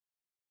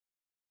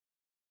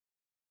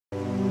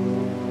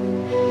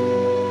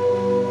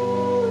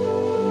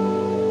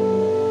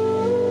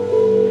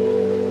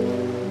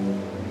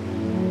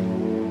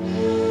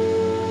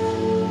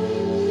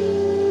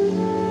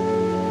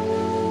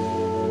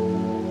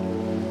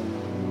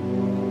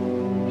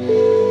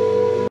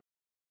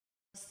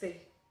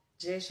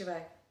Jai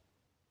Shivai.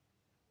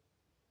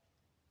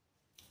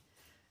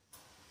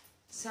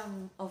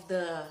 Some of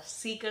the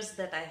seekers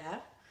that I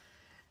have,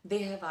 they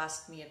have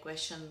asked me a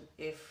question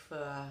if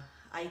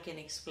I can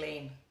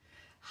explain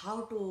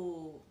how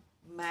to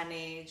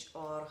manage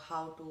or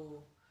how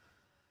to,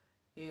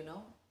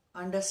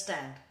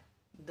 understand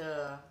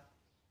the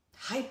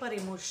hyper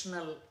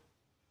emotional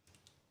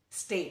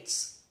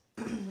states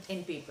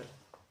in people.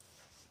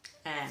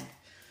 And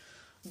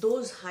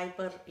those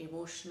hyper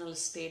emotional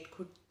state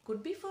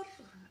could be for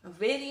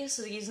various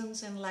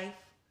reasons in life,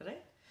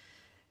 right?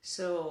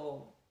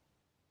 So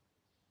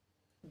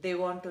they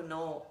want to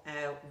know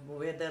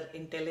whether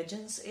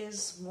intelligence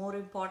is more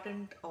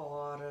important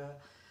or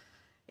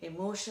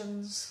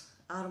emotions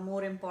are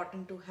more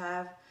important to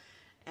have,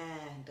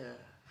 and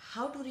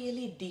how to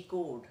really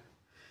decode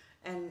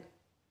and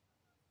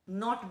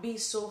not be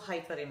so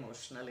hyper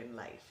emotional in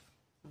life.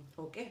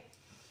 Okay,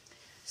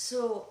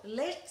 so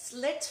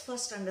let's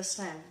first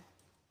understand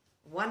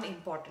one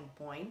important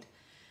point,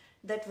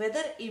 that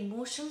whether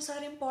emotions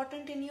are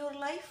important in your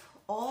life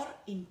or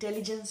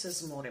intelligence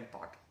is more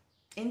important.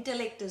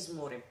 Intellect is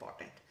more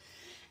important.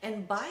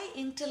 And by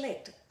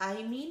intellect,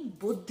 I mean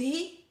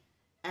buddhi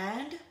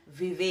and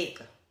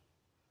vivek.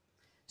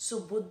 So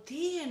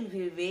buddhi and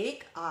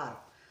vivek are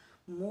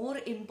more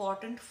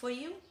important for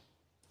you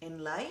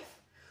in life,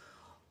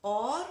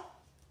 or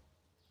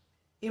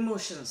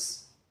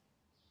emotions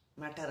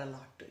matter a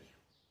lot to you.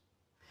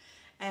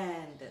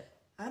 And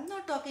I'm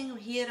not talking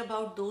here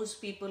about those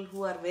people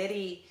who are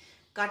very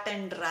cut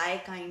and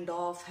dry, kind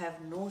of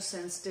have no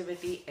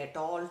sensitivity at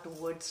all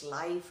towards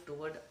life,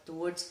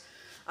 towards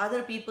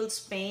other people's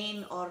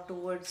pain, or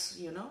towards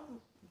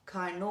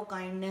no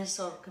kindness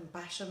or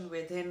compassion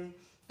within.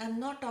 I'm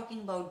not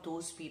talking about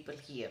those people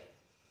here,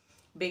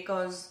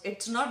 because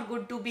it's not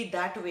good to be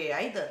that way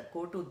either,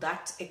 go to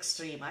that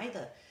extreme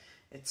either.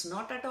 It's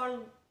not at all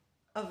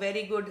a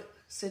very good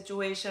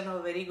situation or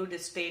very good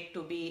state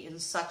to be in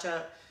such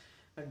a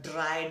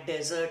dry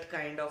desert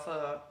kind of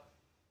a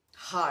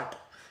heart.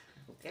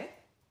 Okay,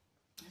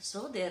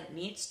 so there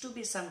needs to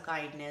be some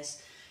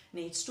kindness,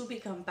 needs to be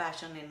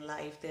compassion in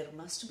life. There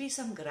must be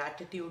some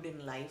gratitude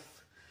in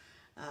life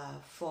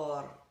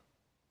for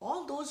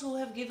all those who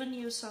have given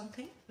you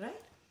something,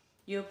 right?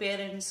 Your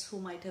parents who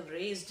might have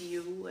raised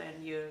you,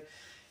 and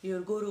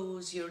your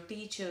gurus, your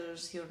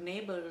teachers, your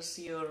neighbors,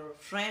 your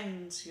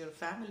friends, your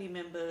family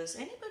members,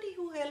 anybody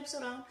who helps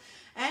around,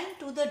 and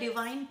to the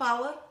divine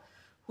power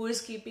who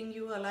is keeping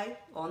you alive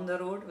on the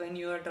road when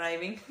you are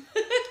driving,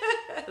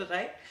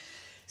 right?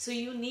 So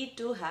you need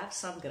to have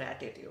some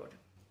gratitude.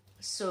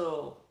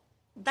 So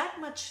that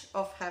much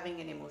of having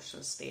an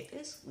emotional state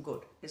is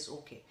good, is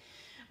okay.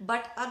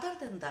 But other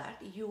than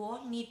that, you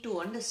all need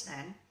to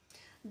understand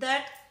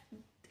that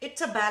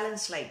it's a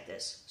balance like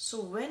this.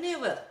 So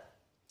whenever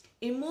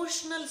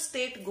emotional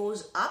state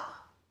goes up,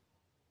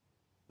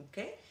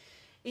 okay,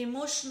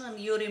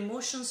 your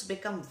emotions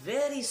become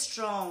very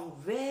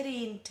strong,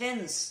 very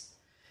intense,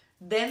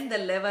 then the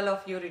level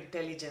of your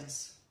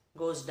intelligence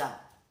goes down.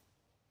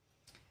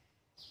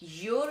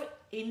 Your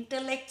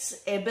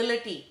intellect's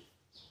ability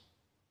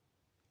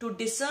to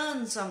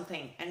discern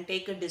something and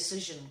take a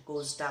decision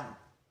goes down.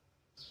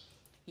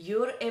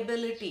 Your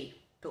ability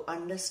to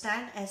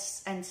understand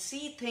and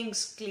see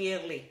things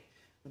clearly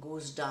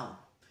goes down.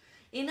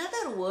 In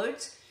other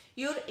words,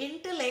 your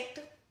intellect,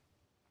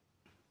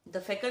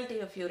 the faculty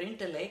of your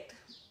intellect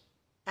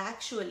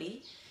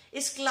actually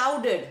is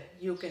clouded,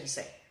 you can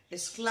say.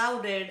 It's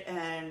clouded,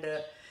 and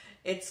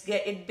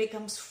it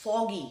becomes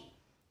foggy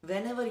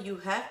whenever you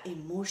have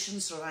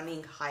emotions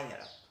running high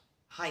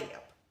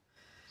up.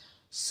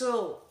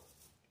 So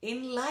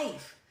in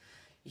life,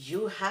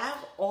 you have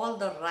all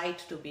the right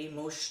to be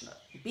emotional.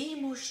 Be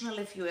emotional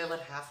if you ever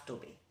have to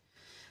be.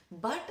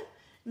 But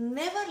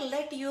never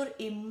let your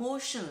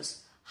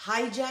emotions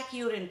hijack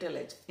your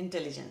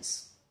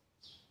intelligence.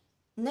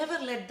 Never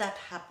let that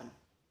happen.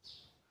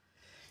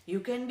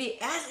 You can be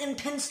as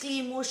intensely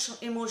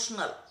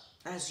emotional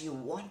as you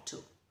want to,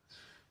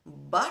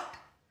 but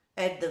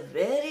at the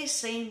very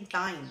same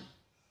time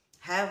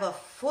have a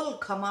full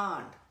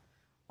command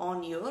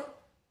on your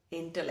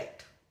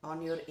intellect,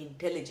 on your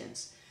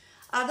intelligence.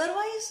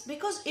 Otherwise,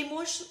 because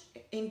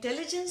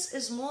intelligence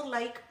is more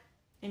like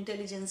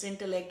intelligence,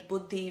 intellect,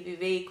 buddhi,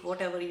 vivek,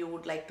 whatever you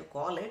would like to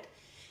call it,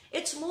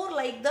 it's more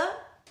like the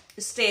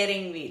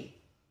steering wheel.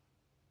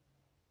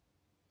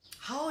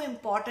 How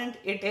important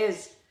it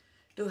is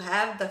to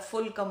have the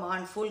full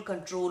command, full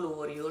control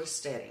over your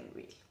steering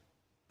wheel.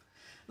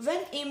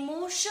 When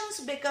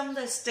emotions become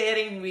the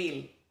steering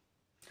wheel,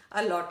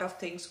 a lot of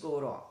things go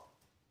wrong.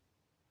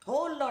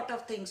 Whole lot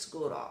of things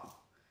go wrong.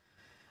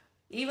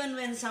 Even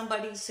when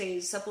somebody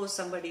says, suppose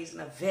somebody is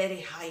in a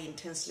very high,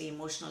 intensely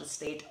emotional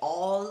state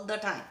all the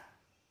time,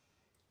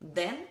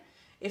 then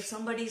if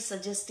somebody is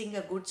suggesting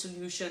a good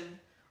solution,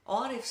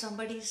 or if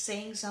somebody is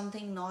saying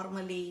something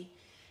normally,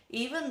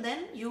 even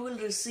then you will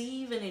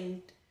receive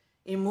an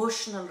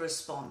emotional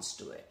response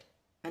to it,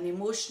 an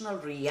emotional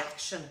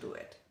reaction to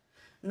it.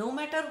 No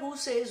matter who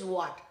says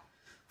what,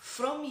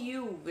 from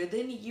you,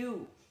 within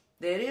you,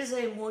 There is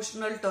an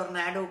emotional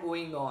tornado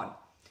going on.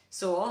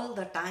 So all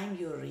the time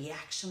your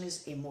reaction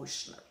is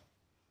emotional.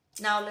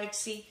 Now let's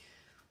see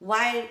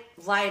why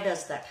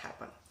does that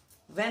happen?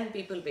 When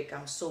people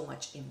become so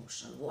much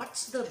emotional,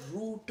 what's the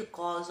root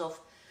cause of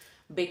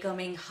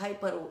becoming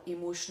hyper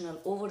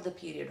emotional over the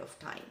period of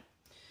time?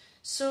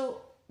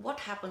 So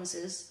what happens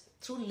is,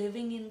 through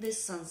living in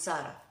this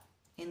samsara,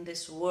 in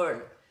this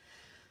world,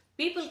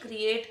 people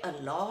create a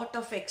lot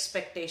of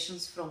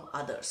expectations from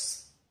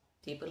others.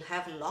 People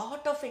have a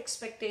lot of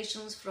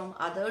expectations from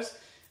others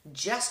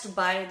just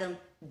by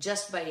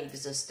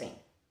existing.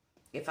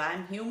 If I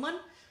am human,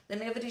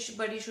 then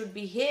everybody should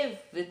behave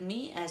with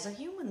me as a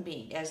human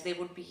being, as they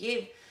would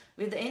behave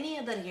with any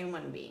other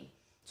human being.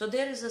 So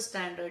there is a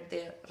standard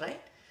there,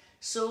 right?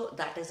 So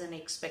that is an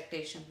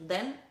expectation.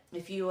 Then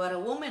if you are a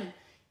woman,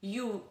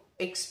 you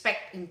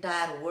expect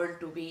entire world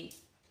to be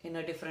in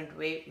a different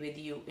way with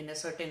you, in a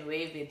certain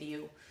way with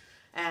you,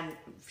 and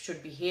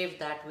should behave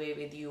that way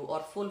with you,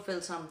 or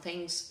fulfill some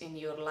things in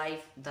your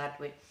life that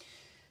way.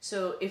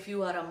 So if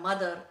you are a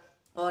mother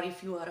or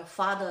if you are a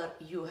father,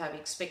 you have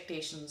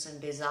expectations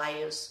and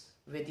desires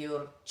with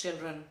your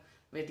children,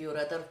 with your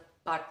other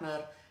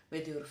partner,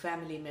 with your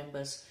family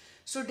members.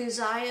 So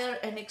desire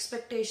and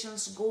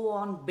expectations go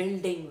on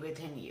building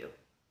within you.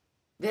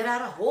 There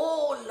are a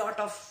whole lot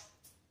of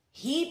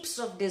heaps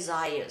of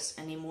desires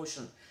and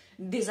emotion,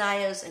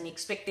 desires and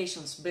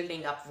expectations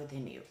building up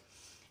within you.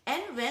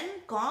 And when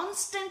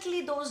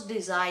constantly those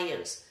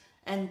desires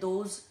and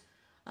those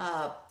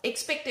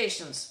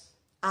expectations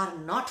are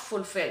not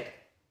fulfilled,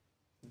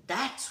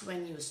 that's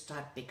when you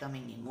start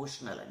becoming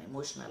emotional and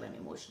emotional and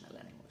emotional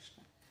and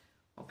emotional.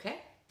 Okay?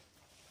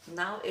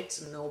 Now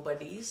it's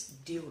nobody's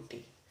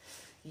duty.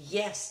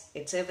 Yes,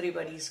 it's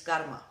everybody's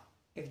karma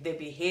if they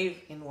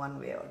behave in one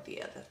way or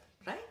the other,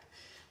 right?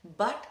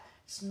 But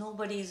it's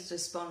nobody's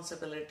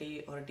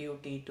responsibility or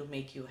duty to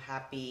make you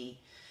happy,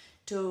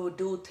 to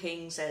do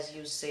things as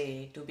you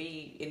say, to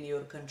be in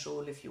your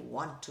control if you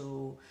want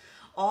to,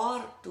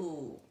 or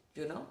to,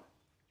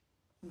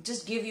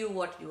 just give you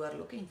what you are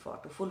looking for,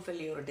 to fulfill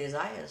your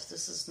desires.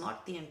 This is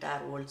not the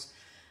entire world's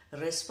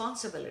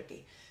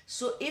responsibility.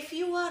 So if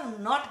you are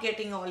not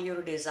getting all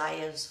your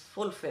desires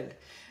fulfilled,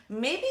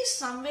 maybe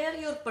somewhere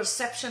your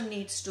perception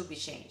needs to be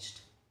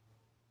changed.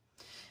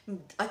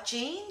 A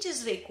change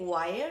is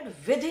required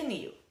within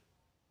you.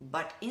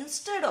 But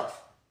instead of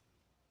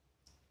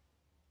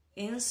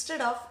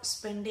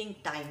spending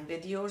time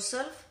with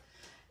yourself,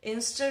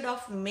 instead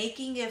of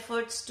making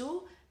efforts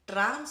to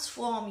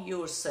transform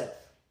yourself,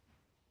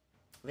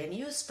 when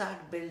you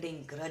start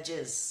building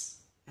grudges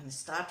and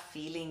start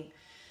feeling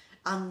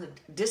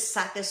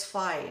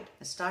dissatisfied,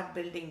 start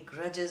building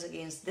grudges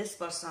against this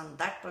person,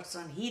 that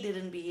person, he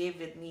didn't behave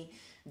with me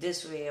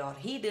this way, or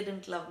he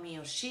didn't love me,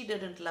 or she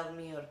didn't love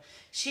me, or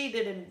she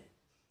didn't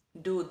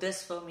do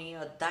this for me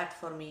or that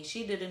for me,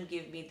 she didn't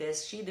give me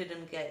this, she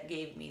didn't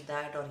give me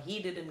that, or he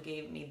didn't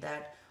give me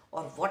that,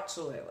 or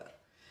whatsoever.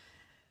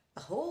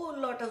 A whole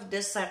lot of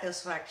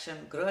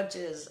dissatisfaction,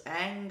 grudges,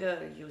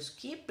 anger, you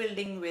keep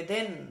building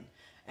within,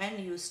 and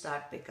you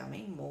start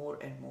becoming more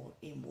and more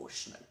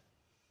emotional.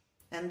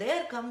 And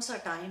there comes a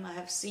time, I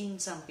have seen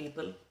some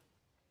people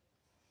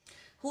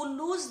who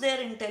lose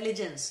their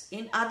intelligence.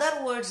 In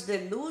other words,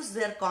 they lose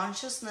their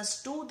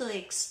consciousness to the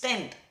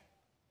extent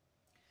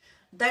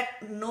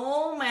that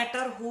no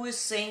matter who is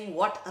saying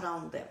what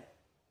around them,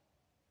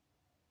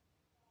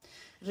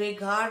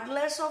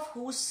 regardless of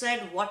who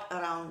said what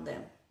around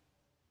them,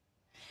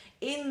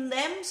 in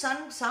them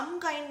some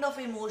kind of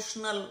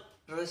emotional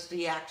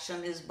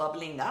reaction is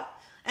bubbling up,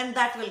 and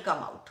that will come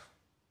out.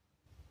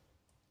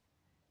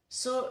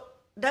 So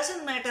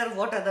doesn't matter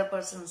what other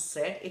person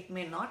said, it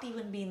may not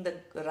even be in the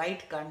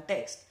right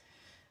context,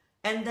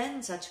 and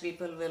then such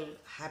people will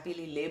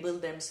happily label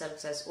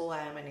themselves as, oh, I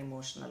am an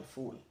emotional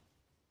fool.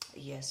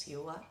 Yes,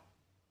 you are.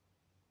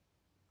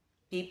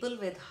 People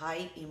with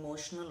high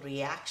emotional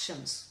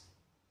reactions,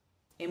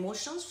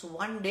 emotions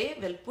one day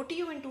will put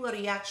you into a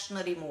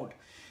reactionary mode.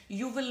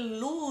 You will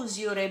lose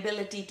your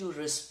ability to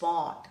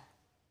respond.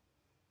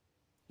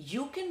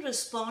 You can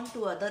respond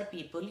to other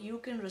people, you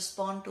can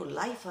respond to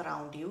life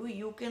around you,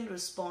 you can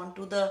respond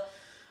to the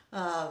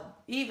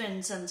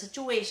events and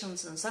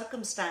situations and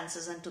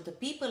circumstances and to the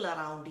people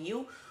around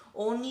you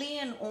only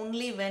and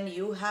only when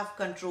you have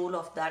control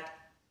of that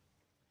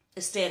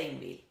steering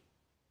wheel,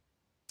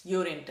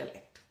 your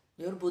intellect,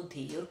 your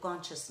buddhi, your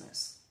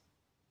consciousness.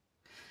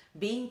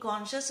 Being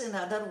conscious, in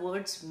other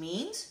words,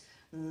 means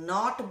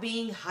not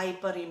being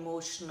hyper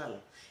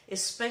emotional,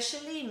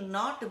 especially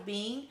not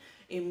being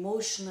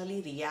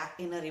emotionally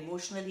in a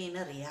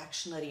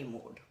reactionary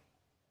mode.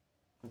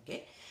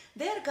 Okay,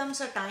 there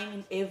comes a time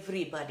in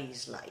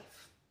everybody's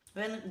life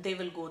when they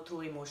will go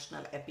through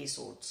emotional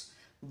episodes,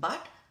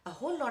 but a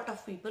whole lot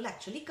of people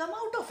actually come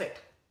out of it.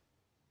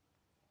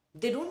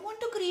 They don't want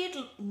to create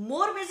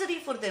more misery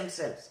for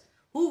themselves.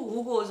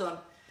 Who goes on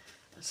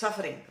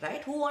suffering,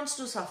 right? Who wants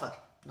to suffer?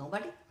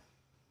 Nobody.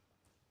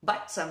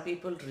 But some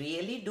people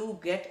really do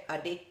get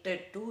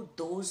addicted to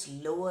those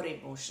lower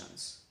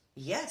emotions.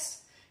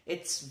 Yes,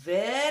 It's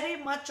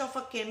very much of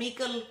a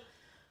chemical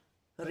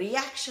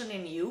reaction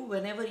in you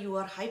whenever you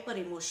are hyper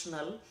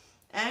emotional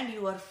and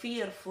you are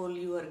fearful,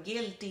 you are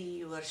guilty,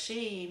 you are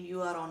shame,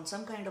 you are on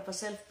some kind of a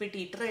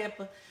self-pity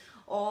trip,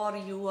 or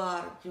you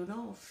are,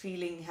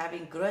 feeling,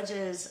 having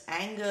grudges,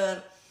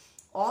 anger.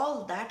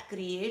 All that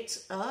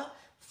creates a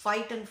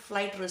fight and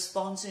flight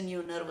response in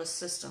your nervous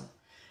system.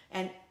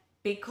 And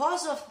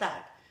because of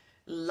that,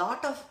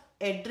 lot of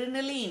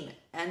adrenaline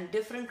and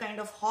different kind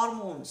of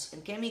hormones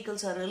and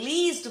chemicals are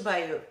released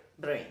by your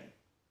brain,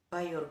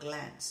 by your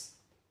glands.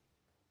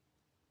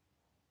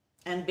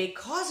 And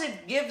because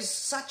it gives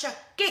such a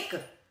kick,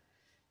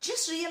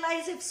 just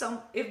realize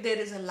if there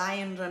is a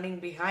lion running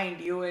behind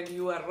you and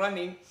you are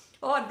running,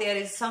 or there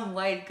is some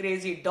wild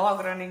crazy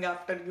dog running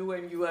after you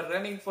and you are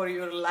running for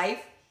your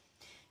life,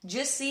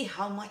 just see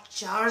how much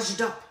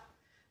charged up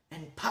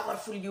and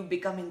powerful you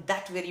become in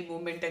that very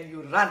moment and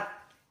you run,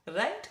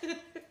 right?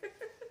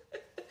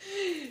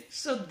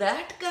 So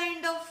that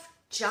kind of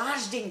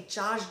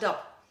charged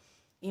up,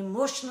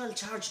 emotional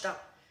charged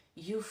up,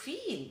 you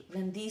feel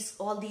when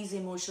all these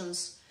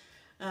emotions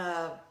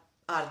are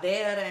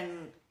there,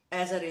 and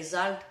as a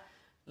result,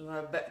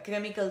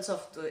 chemicals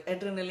of the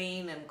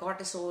adrenaline and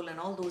cortisol and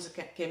all those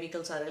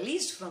chemicals are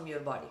released from your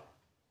body.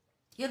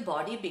 Your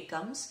body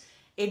becomes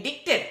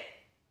addicted,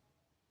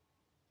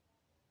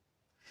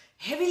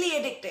 heavily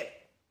addicted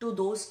to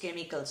those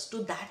chemicals,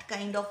 to that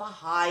kind of a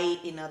high,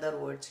 in other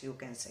words, you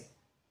can say.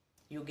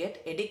 You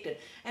get addicted.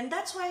 And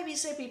that's why we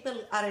say people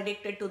are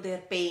addicted to their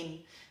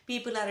pain.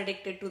 People are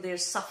addicted to their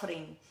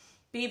suffering.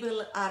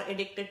 People are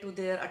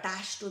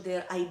attached to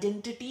their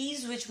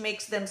identities, which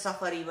makes them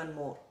suffer even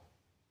more.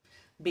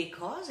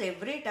 Because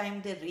every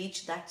time they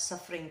reach that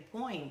suffering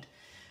point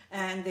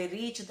and they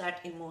reach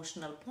that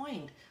emotional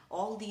point,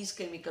 all these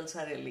chemicals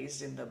are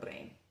released in the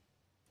brain.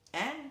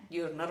 And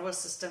your nervous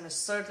system is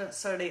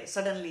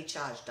suddenly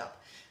charged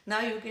up.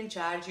 Now you can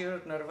charge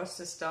your nervous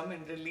system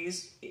and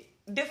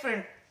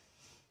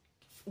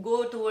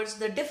go towards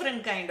the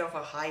different kind of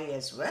a high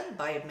as well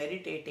by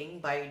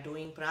meditating, by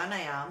doing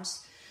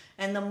pranayams.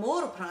 And the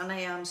more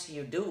pranayams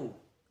you do,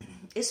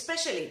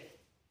 especially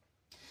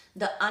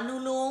the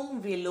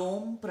Anulom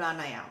Vilom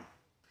Pranayam.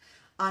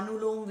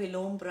 Anulom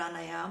Vilom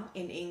Pranayam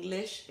in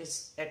English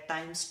is at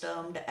times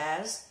termed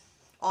as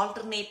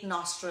alternate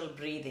nostril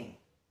breathing.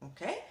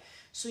 Okay,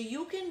 so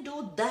you can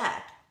do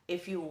that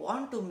if you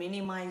want to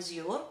minimize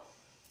your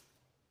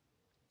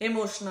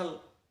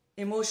emotionally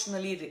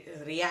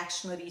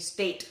reactionary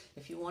state.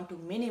 If you want to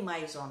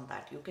minimize on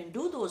that, you can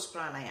do those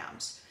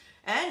pranayams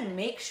and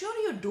make sure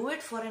you do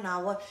it for an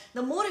hour.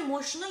 The more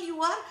emotional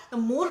you are, the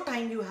more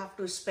time you have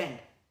to spend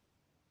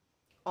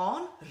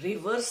on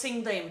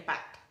reversing the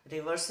impact,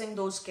 reversing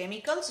those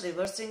chemicals,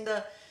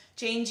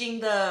 changing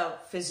the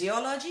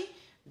physiology,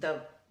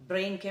 the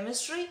brain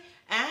chemistry,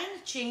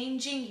 and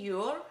changing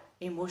your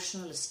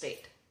emotional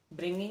state,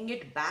 bringing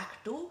it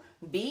back to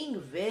being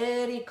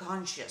very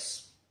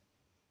conscious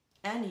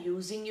and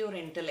using your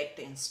intellect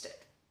instead.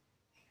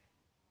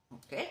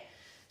 Okay,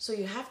 so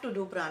you have to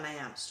do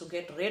pranayams to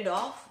get rid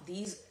of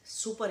these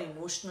super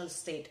emotional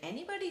state.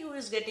 Anybody who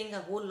is getting a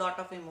whole lot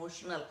of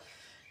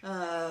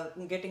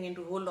getting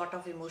into a whole lot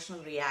of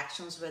emotional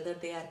reactions, whether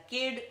they are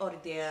kid or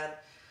they are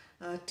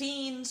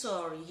teens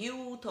or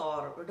youth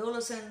or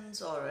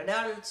adolescents or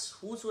adults,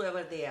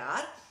 whosoever they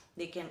are,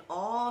 they can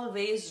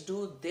always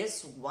do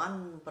this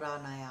one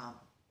pranayam.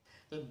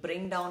 It will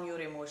bring down your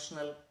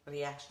emotional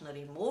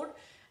reactionary mode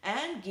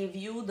and give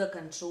you the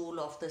control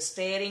of the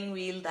steering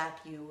wheel that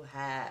you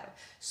have,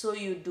 so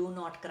you do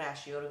not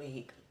crash your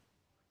vehicle.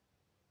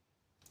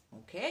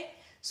 Okay,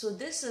 so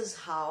this is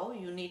how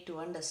you need to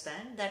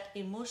understand that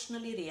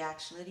emotionally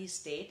reactionary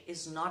state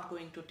is not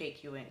going to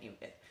take you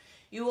anywhere.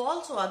 You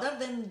also, other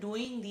than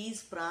doing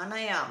these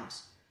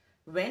pranayams,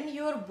 when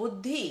your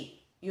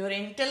buddhi, your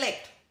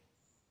intellect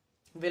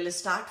will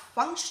start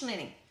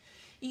functioning,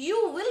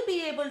 you will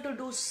be able to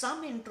do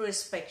some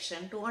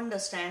introspection to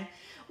understand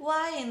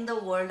why in the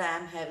world I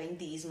am having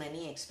these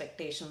many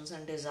expectations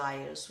and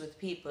desires with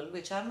people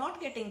which are not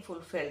getting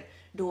fulfilled.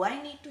 Do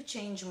I need to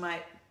change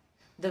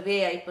the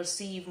way I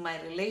perceive my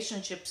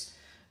relationships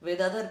with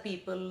other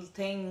people,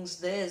 things,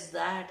 this,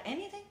 that,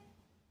 anything?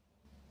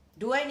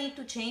 Do I need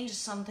to change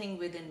something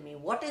within me?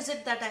 What is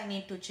it that I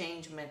need to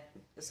change in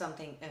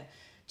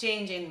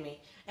me?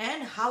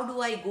 And how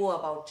do I go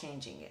about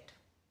changing it?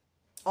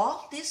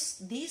 All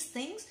these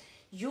things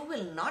you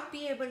will not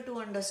be able to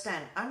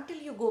understand until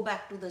you go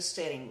back to the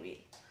steering wheel,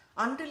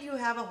 until you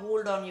have a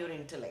hold on your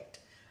intellect,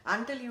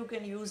 until you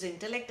can use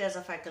intellect as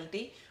a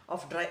faculty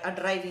of a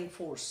driving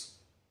force,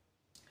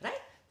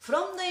 right?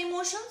 From the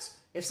emotions,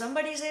 if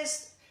somebody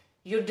says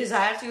your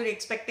desires, your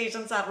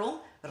expectations are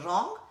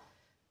wrong,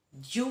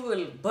 you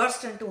will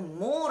burst into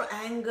more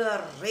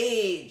anger,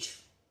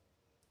 rage.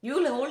 You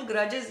will hold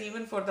grudges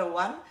even for the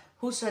one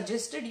who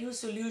suggested you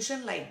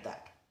solution like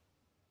that,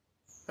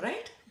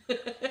 right?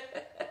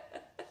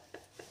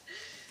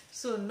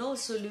 So no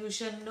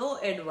solution, no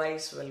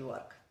advice will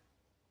work.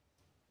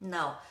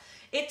 Now,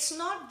 it's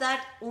not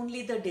that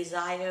only the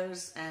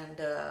desires and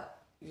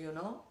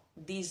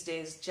these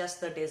days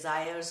just the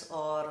desires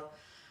or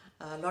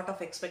a lot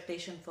of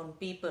expectation from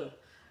people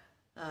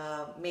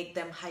make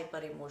them hyper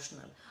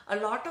emotional. A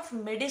lot of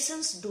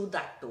medicines do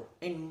that too.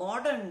 In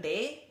modern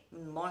day,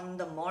 in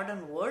the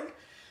modern world,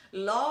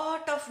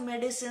 lot of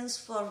medicines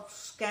for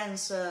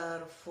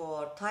cancer,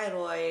 for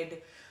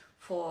thyroid,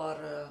 for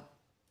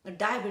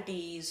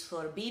diabetes,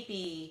 for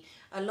BP,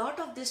 a lot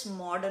of this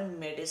modern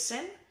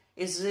medicine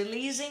is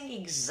releasing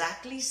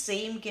exactly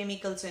same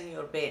chemicals in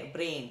your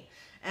brain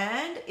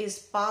and is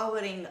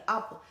powering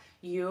up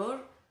your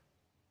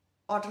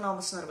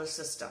autonomous nervous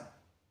system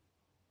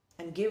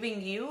and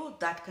giving you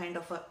that kind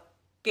of a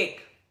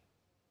kick,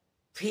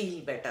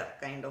 feel better,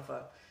 kind of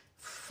a,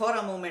 for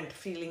a moment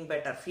feeling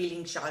better,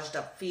 feeling charged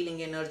up,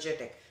 feeling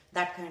energetic.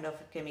 That kind of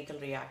a chemical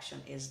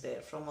reaction is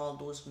there from all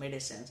those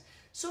medicines.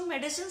 So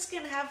medicines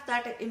can have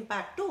that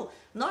impact too,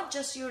 not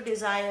just your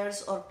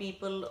desires or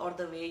people or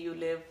the way you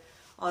live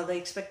or the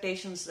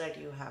expectations that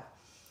you have.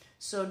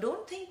 So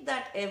don't think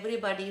that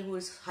everybody who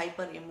is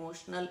hyper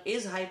emotional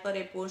is hyper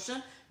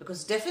emotional,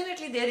 because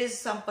definitely there is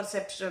some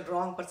perception,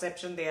 wrong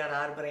perception they are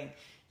harboring.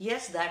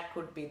 Yes, that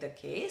could be the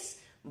case,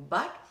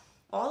 but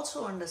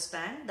also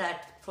understand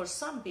that for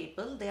some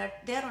people they are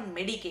on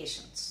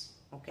medications.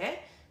 Okay,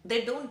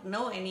 they don't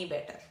know any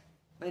better.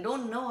 They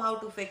don't know how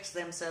to fix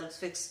themselves,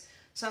 fix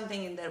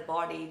something in their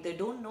body. They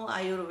don't know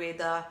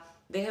Ayurveda.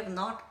 They have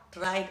not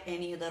tried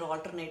any other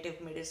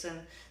alternative medicine.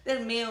 There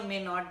may or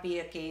may not be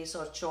a case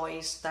or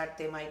choice that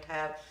they might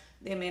have.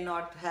 They may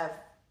not have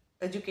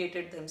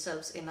educated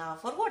themselves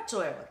enough or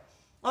whatsoever.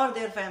 Or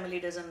their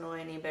family doesn't know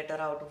any better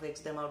how to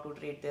fix them, how to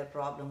treat their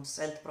problems,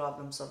 health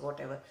problems or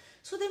whatever.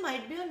 So they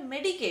might be on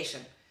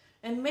medication,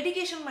 and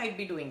medication might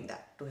be doing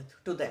that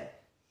to them.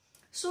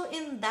 So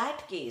in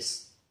that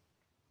case,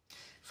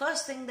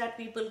 first thing that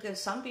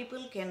some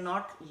people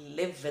cannot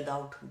live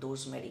without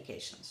those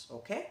medications,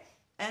 okay?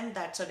 And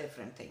that's a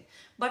different thing.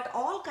 But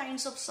all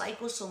kinds of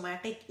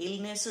psychosomatic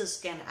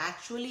illnesses can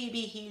actually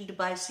be healed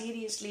by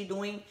seriously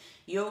doing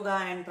yoga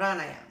and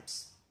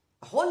pranayams.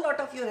 A whole lot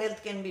of your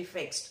health can be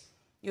fixed.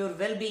 Your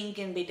well-being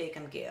can be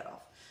taken care of.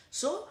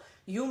 So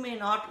you may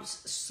not,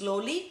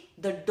 slowly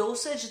the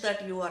dosage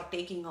that you are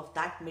taking of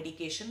that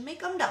medication may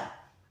come down.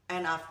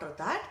 And after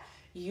that,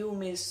 you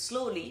may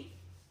slowly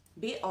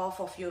be off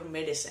of your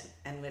medicine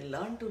and will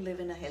learn to live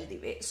in a healthy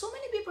way. So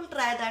many people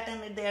try that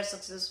and they are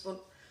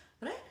successful,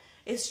 right?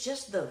 It's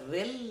just the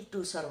will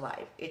to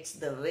survive. It's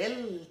the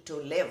will to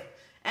live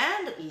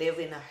and live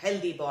in a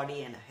healthy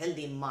body and a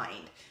healthy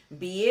mind.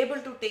 Be able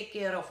to take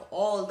care of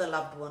all the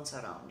loved ones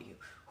around you.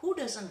 Who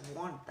doesn't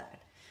want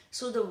that?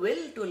 So the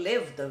will to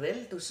live, the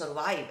will to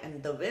survive,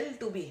 and the will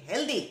to be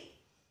healthy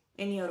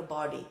in your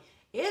body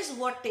is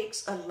what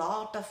takes a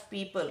lot of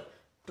people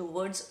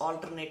towards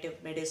alternative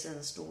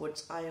medicines,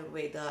 towards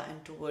Ayurveda,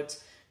 and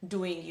towards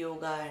doing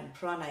yoga and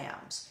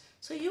pranayams.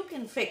 So you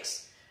can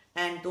fix.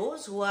 And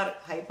those who are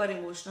hyper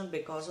emotional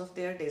because of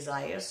their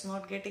desires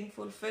not getting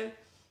fulfilled,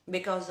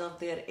 because of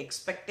their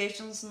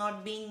expectations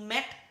not being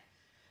met,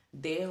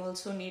 they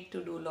also need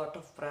to do a lot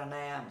of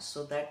pranayams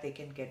so that they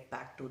can get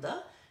back to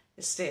the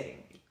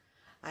steering wheel.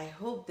 I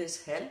hope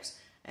this helps,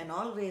 and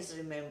always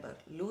remember,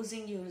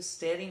 losing your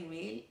steering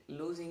wheel,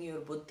 losing your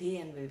buddhi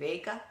and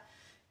viveka,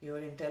 your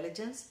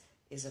intelligence,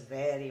 is a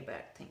very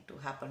bad thing to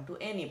happen to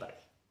anybody.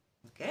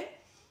 Okay?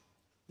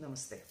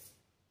 Namaste.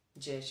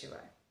 Jai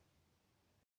Shivaya.